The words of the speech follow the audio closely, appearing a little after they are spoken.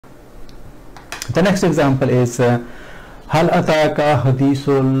The next example is Hal Ataka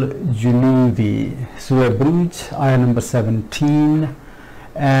Hadisul Junudi, Surah Buruj, ayah number 17.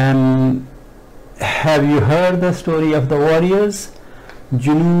 Have you heard the story of the warriors?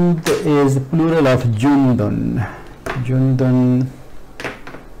 Junud is plural of Jundun. Jundun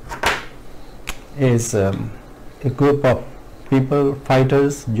is a group of people,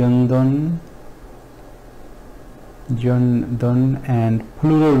 fighters, Jundun, and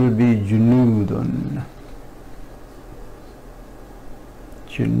plural will be Junudun.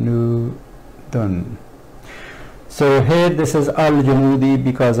 Junudun. So here this is al-Junudi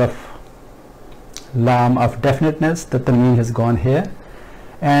because of lam of definiteness, the tanween has gone here,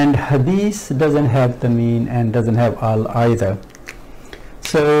 and hadith doesn't have tanween and doesn't have al either.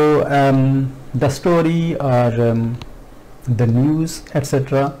 So the story or the news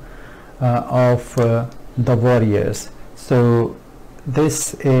etc. Of the warriors. So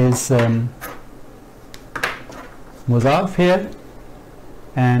this is mudaf here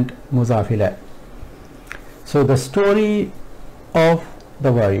and mudaf ilayh. So the story of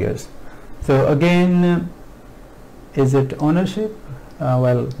the warriors. So again, is it ownership?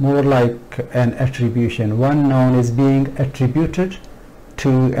 Well, more like an attribution. One noun is being attributed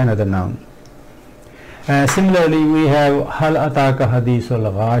to another noun. Similarly, we have Hal Ataka Hadithul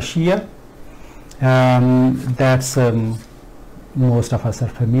Ghashiya. That's most of us are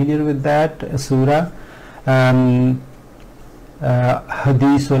familiar with that surah. Hadithul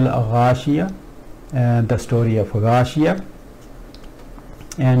Ghashiya, the story of Ghashiya.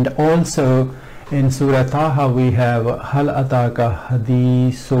 And also in Surah Taha we have Hal Ataka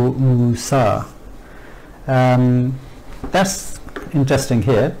Hadithu Musa. That's interesting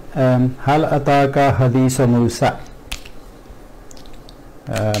here. Hal Ataka Hadithu Musa.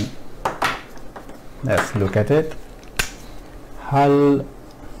 Let's look at it. Hal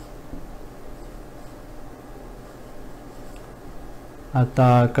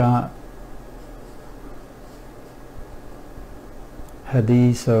Ataka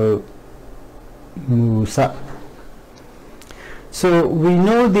Hadithu Musa. So we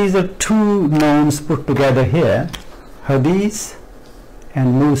know these are two nouns put together here, Hadith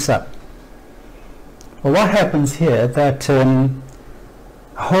and Musa. What happens here that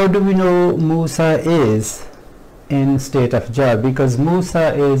how do we know Musa is in state of jar? Because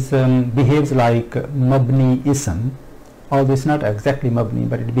Musa is behaves like mabni ism, although it's not exactly mabni,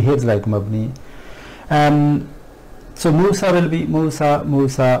 but it behaves like mabni. So Musa will be Musa,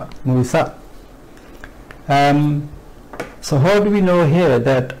 Musa, Musa. So how do we know here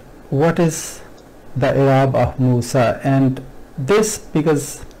that what is the i'rab of Musa? And this,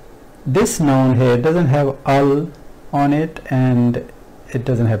 because this noun here doesn't have al on it and it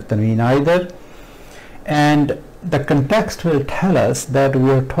doesn't have tanween either, and the context will tell us that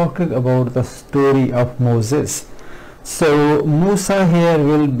we are talking about the story of Moses. So Musa here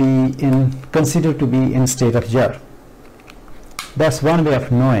will be considered to be in state of jar. That's one way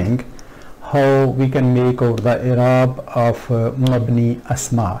of knowing how we can make out the i'rab of mabni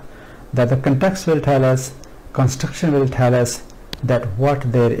asma, that the context will tell us, construction will tell us that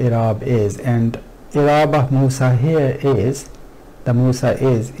what their i'rab is. And i'rab of Musa here is, the Musa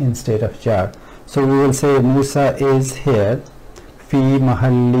is in state of jar. So we will say Musa is here fi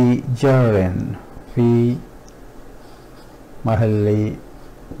mahalli jarrin, fi mahalli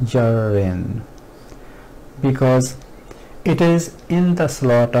jarrin, because it is in the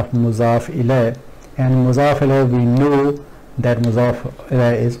slot of muzaf ilayh, and muzaf ilayh we know that muzaf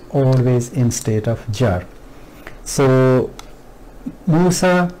ilayh is always in state of jar. So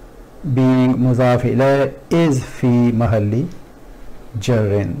Musa being muzaf ilayh is fi mahalli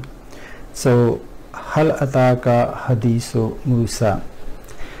jarrin. So Hal Ataka Hadithu Musa.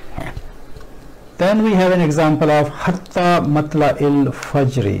 Then we have an example of Hatta Matla'il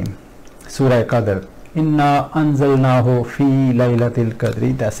Fajri, Surah Qadr. Inna anzalnahu fi laylatil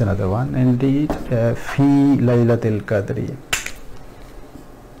qadri. That's another one. Indeed, fi laylatil qadri.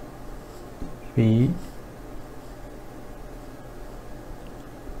 Fi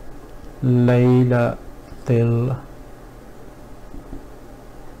laylatil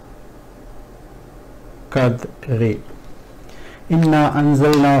qadri. Inna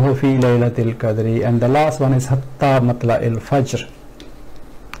anzalnahu fi laylatil qadri. And the last one is Hatta matla'il fajr.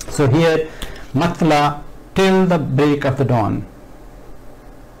 So here matla, till the break of the dawn,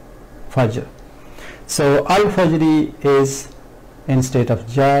 fajr. So al-fajri is in state of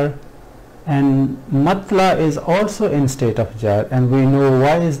jar, and matla is also in state of jar, and we know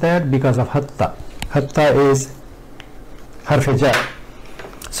why is that, because of hatta. Hatta is harf jar.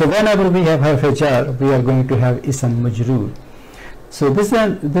 So whenever we have harf jar, we are going to have ism majroor. So this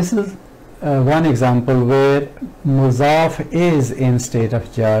is one example where mudaf is in state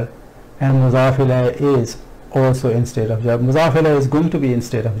of jar and mudaf ilayh is also in state of jar. Mudaf ilayh is going to be in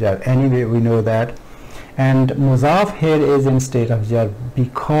state of jar anyway, we know that, and mudaf here is in state of jar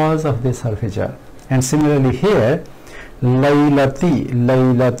because of this harf jar. And similarly here, laylati,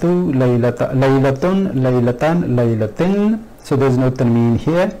 laylatu, laylata, laylatun, laylatan, laylatin, so there is no tanween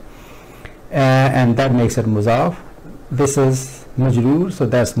here, and that makes it mudaf. This is majroor, so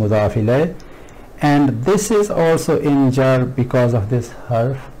that's mudaf ilayh, and this is also in jar because of this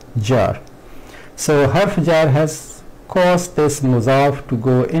harf jar. So harf jar has caused this mudaf to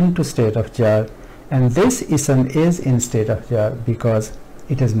go into state of jar, and this ism is in state of jar because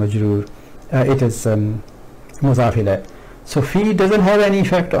it is majroor, it is mudaf ilayh. So fi doesn't have any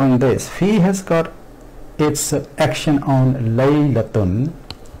effect on this. Fi has got its action on laylatun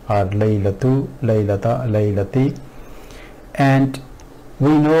or laylatu, laylata, laylati, and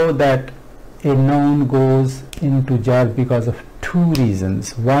we know that a noun goes into jar because of two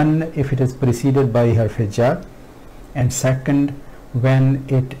reasons. One, if it is preceded by harf jar, and second, when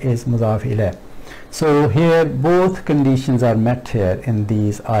it is mudaf ilayh. So here both conditions are met here in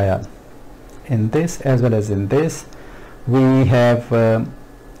these ayah. In this as well as in this, we have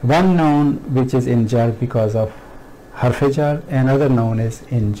one noun which is in jar because of harf jar, another noun is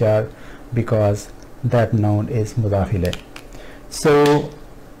in jar because that noun is mudaf ilayh. So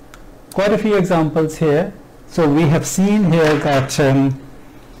quite a few examples here. So we have seen here that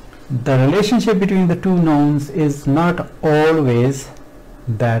the relationship between the two nouns is not always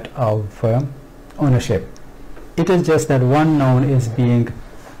that of ownership. It is just that one noun is being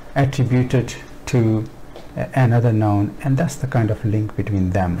attributed to another noun, and that's the kind of link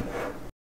between them.